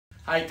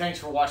Hey, thanks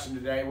for watching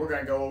today. We're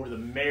going to go over the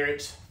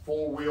Merits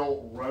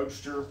 4-wheel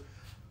Roadster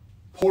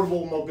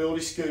portable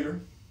mobility scooter.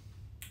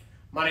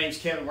 My name is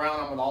Kevin Brown.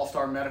 I'm with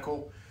All-Star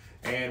Medical,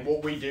 and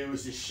what we do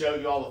is just show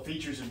you all the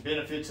features and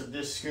benefits of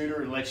this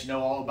scooter and let you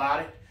know all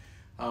about it.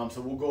 So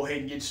we'll go ahead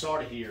and get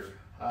started here.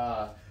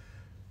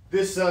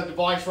 This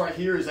device right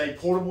here is a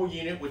portable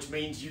unit, which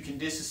means you can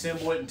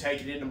disassemble it and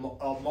take it into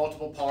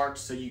multiple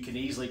parts so you can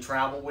easily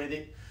travel with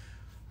it.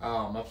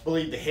 I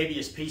believe the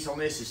heaviest piece on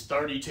this is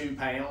 32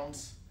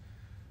 pounds.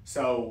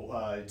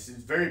 So it's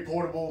very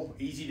portable,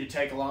 easy to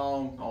take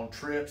along on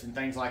trips and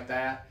things like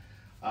that.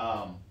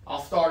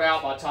 I'll start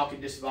out by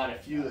talking just about a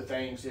few of the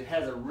things. It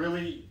has a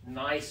really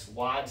nice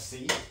wide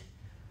seat.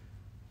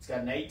 It's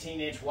got an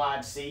 18-inch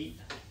wide seat.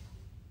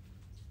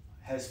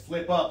 Has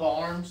flip-up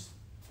arms.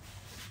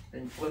 You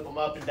can flip them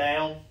up and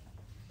down.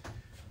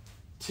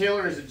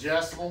 Tiller is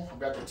adjustable. I've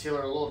got the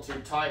tiller a little too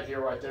tight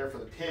here right there for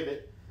the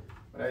pivot.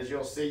 But as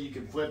you'll see, you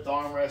can flip the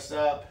armrest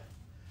up.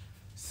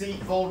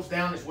 Seat folds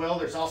down as well.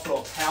 There's also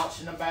a pouch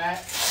in the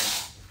back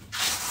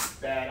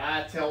that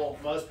I tell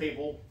most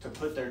people to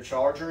put their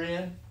charger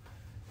in.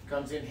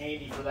 Comes in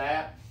handy for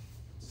that.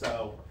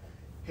 So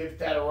pivot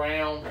that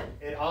around.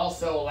 It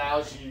also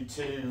allows you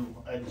to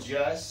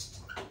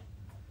adjust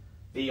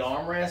the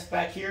armrest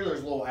back here.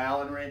 There's a little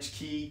Allen wrench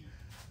key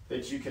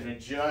that you can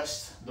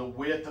adjust the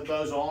width of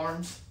those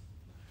arms.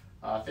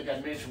 I think I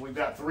mentioned we've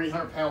got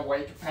 300-pound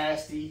weight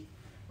capacity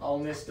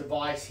on this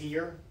device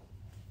here.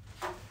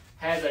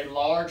 Has a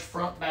large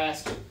front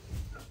basket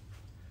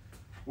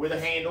with a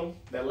handle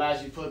that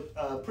allows you to put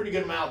a pretty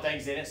good amount of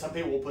things in it. Some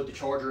people will put the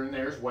charger in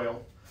there as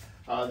well.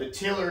 The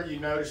tiller,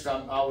 you noticed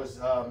I was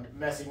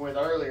messing with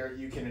earlier,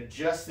 you can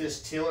adjust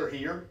this tiller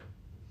here.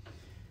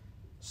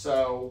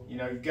 So, you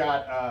know, you've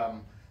got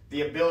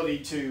the ability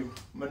to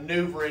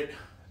maneuver it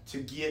to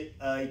get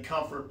a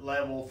comfort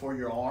level for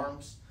your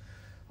arms.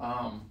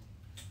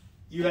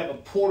 You have a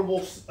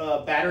portable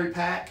battery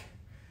pack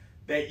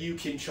that you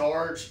can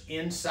charge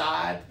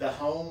inside the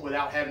home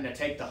without having to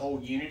take the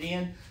whole unit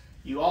in.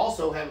 You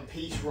also have a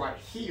piece right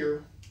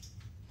here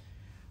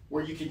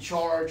where you can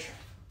charge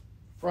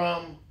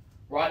from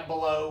right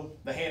below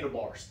the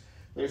handlebars.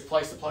 There's a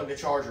place to plug the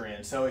charger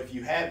in. So if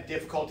you have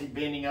difficulty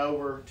bending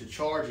over to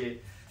charge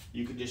it,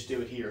 you can just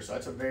do it here. So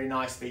that's a very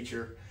nice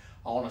feature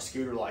on a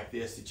scooter like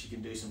this that you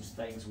can do some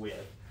things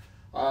with.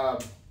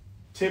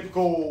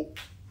 Typical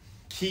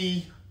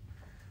key,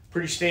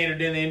 pretty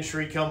standard in the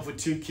industry, comes with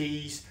 2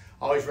 keys.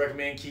 I always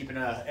recommend keeping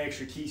an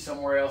extra key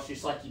somewhere else,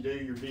 just like you do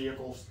your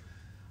vehicles.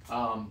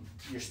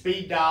 Your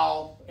speed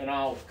dial, and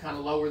I'll kind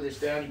of lower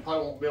this down. You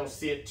probably won't be able to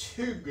see it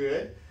too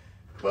good,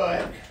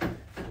 but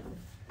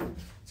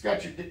it's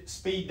got your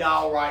speed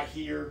dial right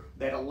here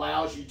that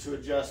allows you to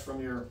adjust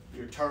from your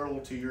turtle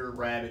to your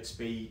rabbit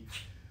speed.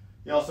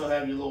 You also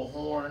have your little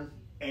horn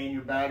and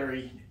your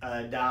battery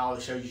dial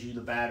that shows you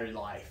the battery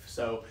life.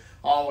 So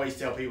I always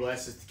tell people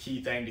that's just the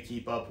key thing to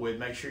keep up with.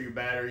 Make sure your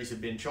batteries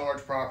have been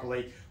charged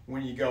properly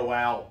when you go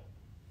out.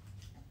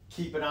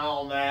 Keep an eye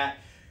on that.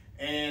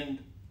 And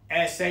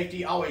as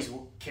safety, always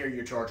carry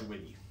your charger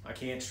with you. I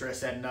can't stress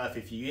that enough.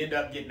 If you end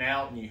up getting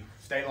out and you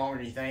stay longer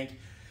than you think,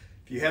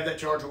 if you have that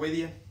charger with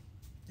you,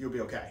 you'll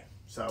be okay.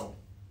 So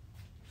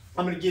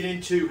I'm going to get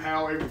into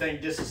how everything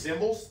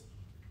disassembles.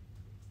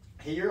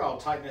 Here, I'll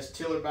tighten this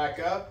tiller back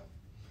up.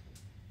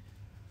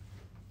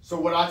 So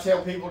what I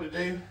tell people to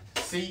do,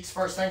 seats,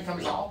 first thing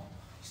comes off.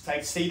 Just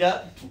take the seat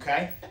up,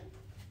 okay?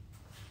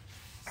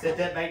 Set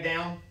that back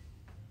down.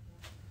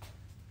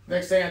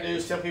 Next thing I do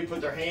is tell people to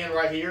put their hand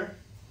right here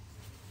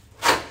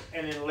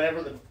and then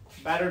lever the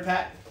battery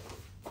pack.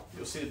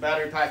 You'll see the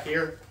battery pack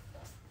here.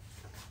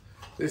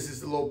 This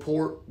is the little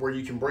port where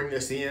you can bring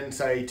this in,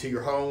 say, to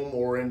your home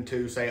or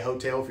into, say, a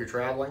hotel if you're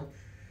traveling.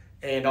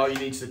 And all you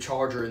need is the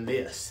charger in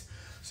this.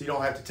 So you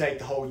don't have to take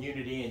the whole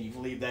unit in. You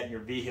can leave that in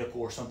your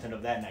vehicle or something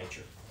of that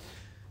nature.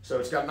 So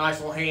it's got a nice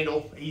little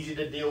handle, easy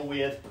to deal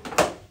with.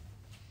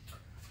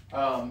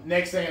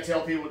 Next thing I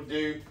tell people to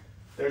do,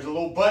 there's a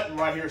little button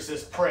right here that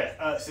says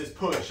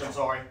push, I'm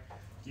sorry.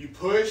 You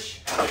push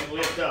and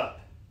lift up.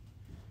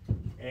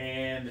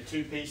 And the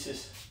 2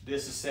 pieces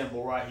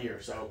disassemble right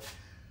here. So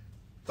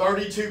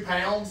 32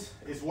 pounds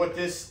is what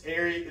this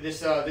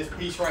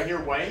piece right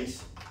here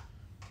weighs.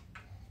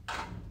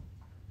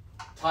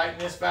 Tighten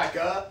this back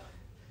up.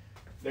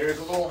 There's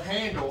a little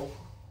handle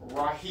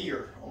right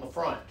here on the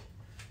front.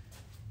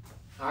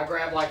 I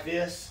grab like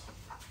this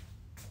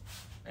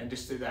and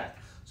just do that.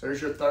 So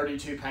there's your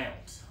 32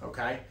 pounds,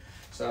 okay?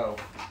 So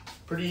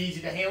pretty easy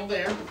to handle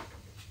there.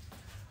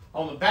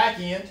 On the back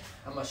end,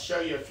 I'm gonna show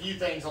you a few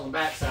things on the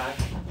back side.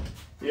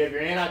 You have your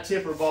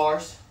anti-tipper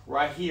bars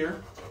right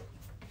here.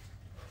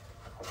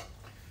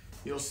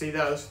 You'll see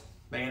those,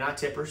 the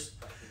anti-tippers.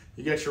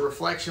 You got your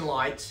reflection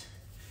lights.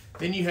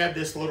 Then you have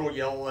this little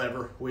yellow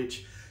lever,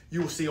 which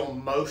you will see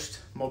on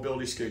most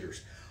mobility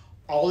scooters.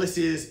 All this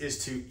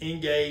is to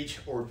engage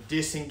or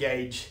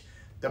disengage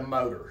the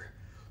motor.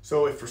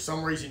 So if for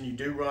some reason you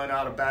do run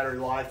out of battery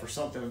life or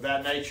something of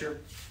that nature,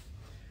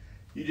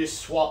 you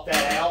just swap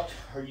that out,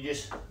 or you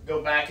just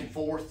go back and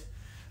forth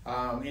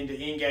into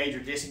engage or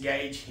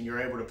disengage, and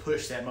you're able to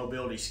push that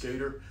mobility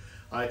scooter.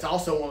 It's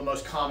also one of the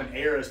most common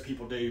errors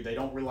people do. They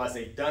don't realize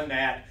they've done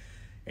that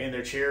and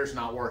their chair's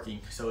not working.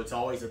 So it's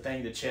always a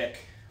thing to check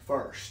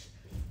first.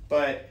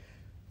 But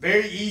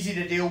very easy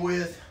to deal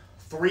with,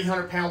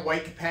 300-pound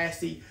weight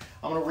capacity.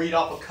 I'm gonna read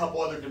off a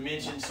couple other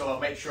dimensions so I'll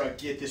make sure I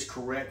get this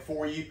correct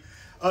for you.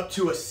 Up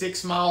to a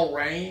 6-mile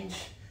range.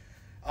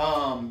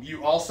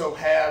 You also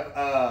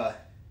have,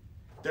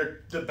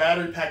 the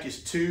battery pack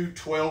is two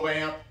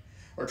 12-amp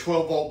or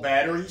 12-volt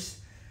batteries.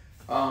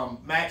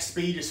 Max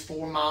speed is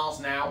 4 miles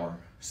an hour,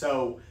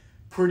 so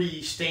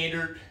pretty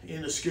standard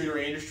in the scooter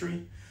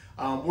industry.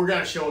 We're going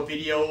to show a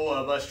video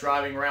of us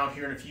driving around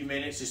here in a few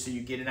minutes just so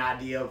you get an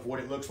idea of what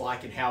it looks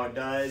like and how it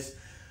does.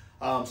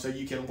 So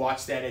you can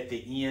watch that at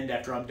the end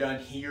after I'm done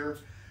here.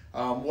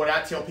 What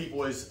I tell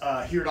people is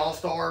here at All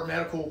Star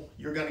Medical,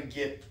 you're going to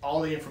get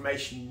all the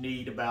information you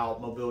need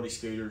about mobility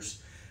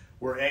scooters.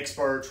 We're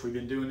experts. We've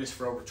been doing this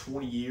for over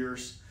 20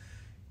 years.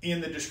 In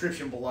the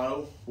description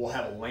below, we'll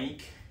have a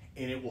link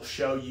and it will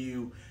show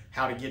you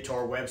how to get to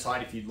our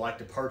website if you'd like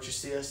to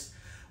purchase this.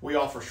 We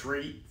offer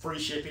free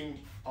shipping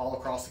all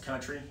across the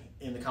country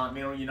in the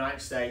continental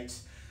United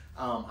States.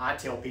 I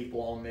tell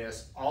people on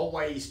this,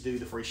 always do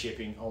the free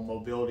shipping on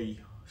mobility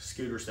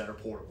scooters that are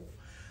portable.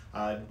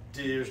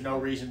 There's no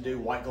reason to do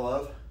white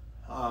glove.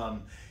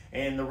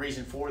 And the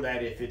reason for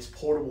that, if it's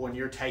portable and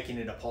you're taking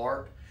it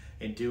apart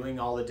and doing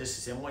all the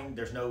disassembling,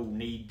 there's no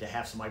need to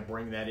have somebody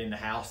bring that in the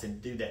house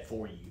and do that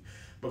for you.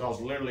 Because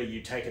literally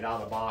you take it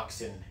out of the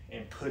box and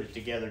put it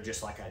together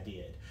just like I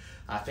did.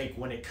 I think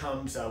when it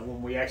comes,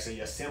 when we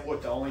actually assemble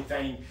it, the only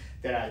thing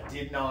that I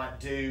did not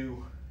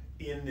do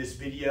in this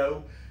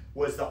video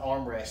was the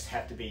armrest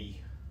have to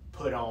be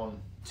put on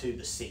to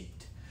the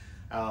seat.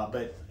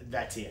 But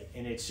that's it.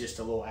 And it's just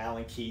a little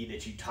Allen key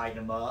that you tighten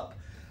them up.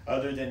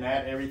 Other than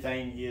that,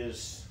 everything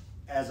is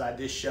as I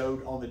just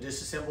showed on the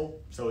disassemble,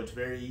 so it's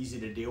very easy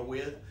to deal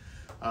with.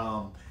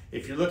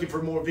 If you're looking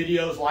for more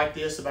videos like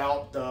this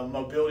about the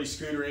mobility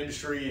scooter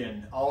industry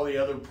and all the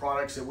other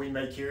products that we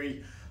may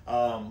carry,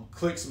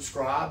 click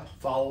subscribe,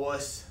 follow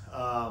us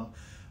on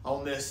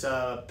this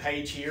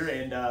page here,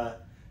 and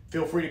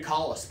feel free to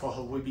call us.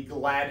 We'd be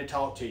glad to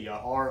talk to you.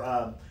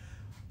 Our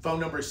phone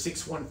number is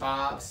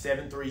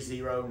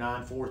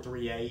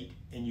 615-730-9438,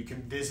 and you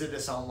can visit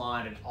us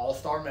online at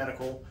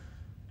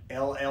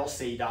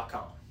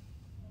allstarmedicalllc.com.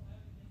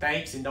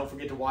 Thanks, and don't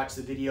forget to watch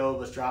the video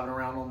of us driving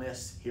around on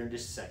this here in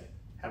just a second.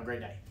 Have a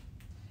great day.